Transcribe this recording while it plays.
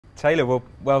Taylor, well,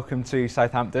 welcome to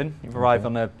Southampton. You've arrived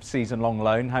on a season-long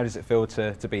loan. How does it feel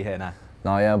to be here now?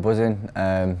 No, yeah, I'm buzzing.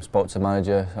 Spoke to the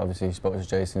manager, obviously spoke to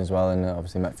Jason as well, and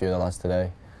obviously met a few of the lads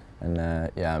today. And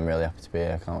yeah, I'm really happy to be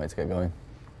here. I can't wait to get going.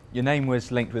 Your name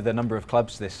was linked with a number of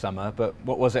clubs this summer, but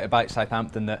what was it about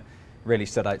Southampton that really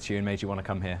stood out to you and made you want to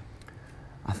come here?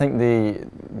 I think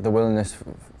the willingness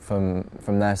from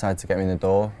their side to get me in the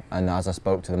door, and as I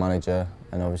spoke to the manager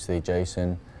and obviously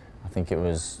Jason, I think it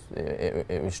was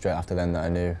straight after then that I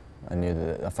knew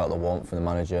that I felt the warmth from the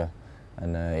manager,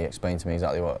 and he explained to me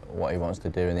exactly what he wants to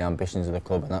do and the ambitions of the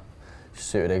club, and that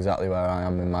suited exactly where I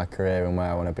am in my career and where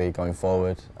I want to be going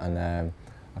forward, and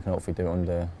I can hopefully do it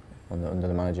under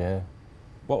the manager here.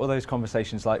 What were those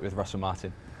conversations like with Russell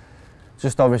Martin?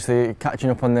 Just obviously catching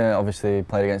up on obviously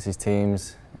played against his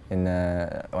teams when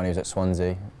he was at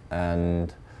Swansea,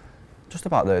 and just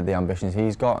about the ambitions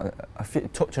he's got,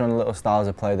 touching on little styles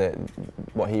of play, that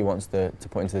what he wants to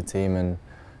put into the team, and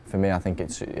for me I think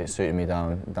it suited me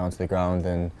down to the ground,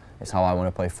 and it's how I want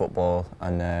to play football,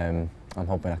 and I'm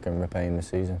hoping I can repay him this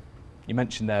season. You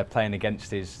mentioned there playing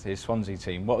against his Swansea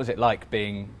team. What was it like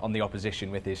being on the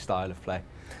opposition with his style of play?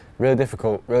 Really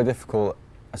difficult,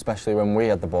 especially when we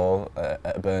had the ball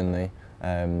at Burnley.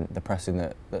 The pressing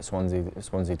that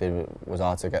Swansea did was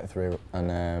hard to get through,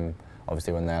 and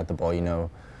obviously when they had the ball, you know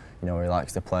where he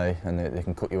likes to play, and they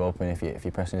can cut you open if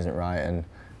your pressing isn't right, and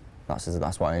that's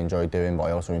what I enjoy doing. But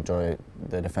I also enjoy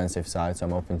the defensive side, so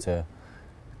I'm hoping to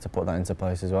put that into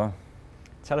place as well.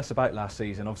 Tell us about last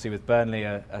season. Obviously with Burnley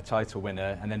a title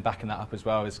winner, and then backing that up as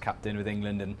well as captain with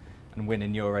England and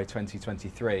winning Euro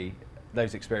 2023.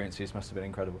 Those experiences must have been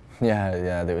incredible.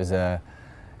 Yeah, it was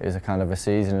a kind of a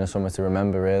season and a summer to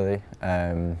remember, really.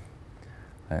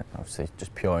 Obviously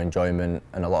just pure enjoyment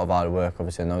and a lot of hard work.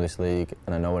 Obviously I know this league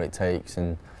and I know what it takes,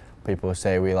 and people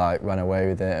say we ran away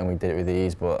with it and we did it with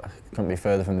ease, but it couldn't be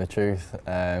further from the truth.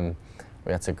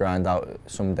 We had to grind out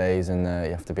some days, and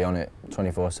you have to be on it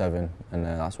 24/7, and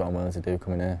that's what I'm willing to do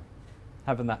coming here.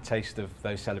 Having that taste of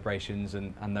those celebrations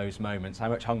and those moments, how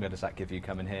much hunger does that give you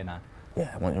coming here now?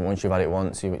 Yeah, once you've had it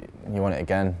once, you want it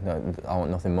again. I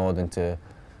want nothing more than to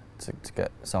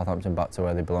get Southampton back to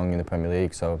where they belong in the Premier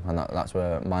League. So, and that's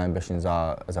where my ambitions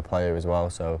are as a player as well.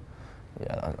 So,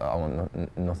 yeah, I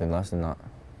want nothing less than that.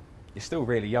 You're still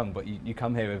really young, but you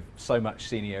come here with so much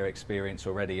senior experience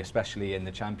already, especially in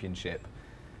the Championship.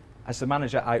 Has the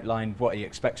manager outlined what he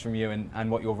expects from you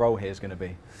and what your role here is going to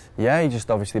be? Yeah, he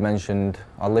just obviously mentioned,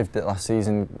 I lived it last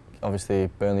season, obviously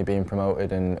Burnley being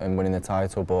promoted and winning the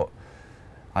title, but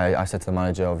I said to the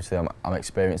manager, obviously I'm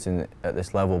experienced at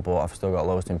this level, but I've still got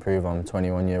loads to improve. I'm a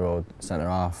 21-year-old centre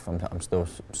half. I'm still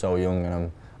so young,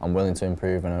 and I'm willing to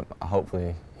improve, and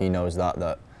hopefully he knows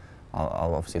that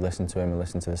I'll obviously listen to him and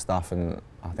listen to the staff, and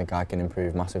I think I can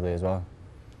improve massively as well.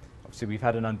 Obviously we've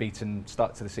had an unbeaten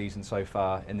start to the season so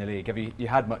far in the league. Have you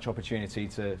had much opportunity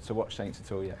to watch Saints at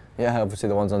all yet? Yeah, obviously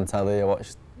the ones on telly. I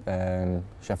watched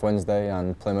Sheffield Wednesday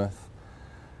and Plymouth,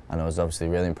 and I was obviously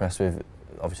really impressed with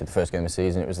obviously the first game of the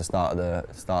season. It was the start of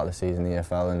the season, the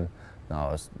EFL, and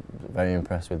I was very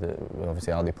impressed with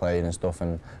obviously how they played and stuff,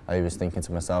 and I was thinking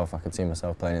to myself, I could see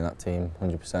myself playing in that team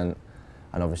 100%.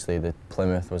 And obviously the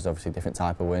Plymouth was obviously a different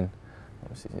type of win.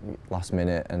 Obviously last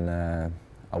minute, and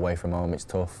away from home it's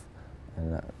tough,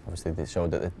 and obviously they showed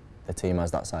that the team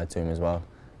has that side to him as well,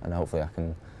 and hopefully I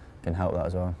can help that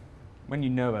as well. When you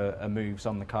know a move's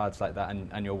on the cards like that,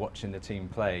 and you're watching the team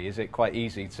play, is it quite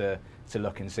easy to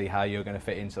look and see how you're going to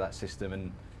fit into that system,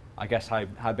 and I guess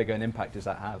how big an impact does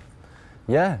that have?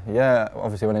 Yeah.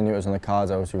 Obviously when I knew it was on the cards,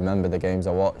 I always remember the games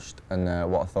I watched, and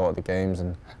what I thought of the games,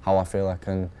 and how I feel I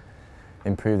can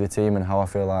improve the team, and how I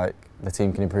feel like the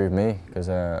team can improve me, because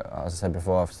as I said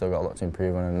before, I've still got a lot to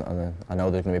improve on, and I know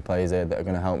there's going to be players there that are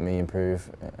going to help me improve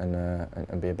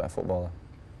and be a better footballer.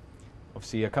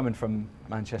 Obviously you're coming from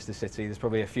Manchester City, there's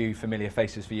probably a few familiar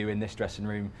faces for you in this dressing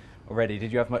room already.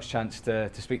 Did you have much chance to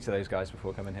speak to those guys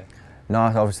before coming here? No,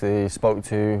 I obviously spoke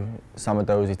to Sam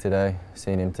Adozie today,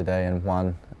 seen him today, and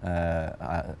Juan.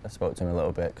 I spoke to him a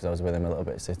little bit because I was with him a little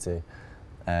bit at City.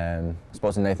 I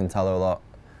spoke to Nathan Teller a lot.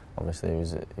 Obviously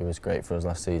he was great for us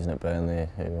last season at Burnley.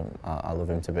 I love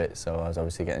him to bits, so I was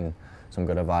obviously getting some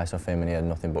good advice off him, and he had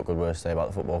nothing but good words to say about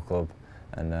the football club,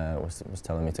 and was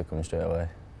telling me to come straight away.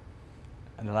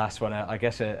 And the last one, I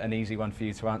guess an easy one for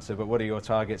you to answer, but what are your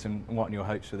targets and what are your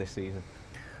hopes for this season?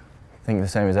 I think the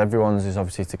same as everyone's is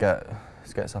obviously to get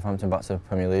Southampton back to the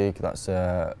Premier League. That's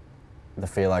the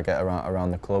feel I get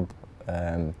around the club.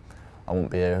 I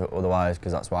won't be here otherwise,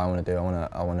 because that's what I want to do.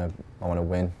 I want to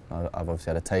win. I've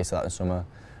obviously had a taste of that in summer,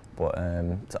 but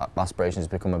aspirations to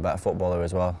become a better footballer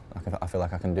as well. I feel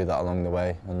like I can do that along the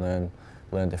way and learn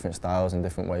learn different styles and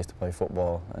different ways to play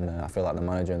football, and I feel like the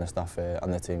manager and the staff here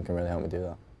and the team can really help me do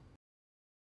that.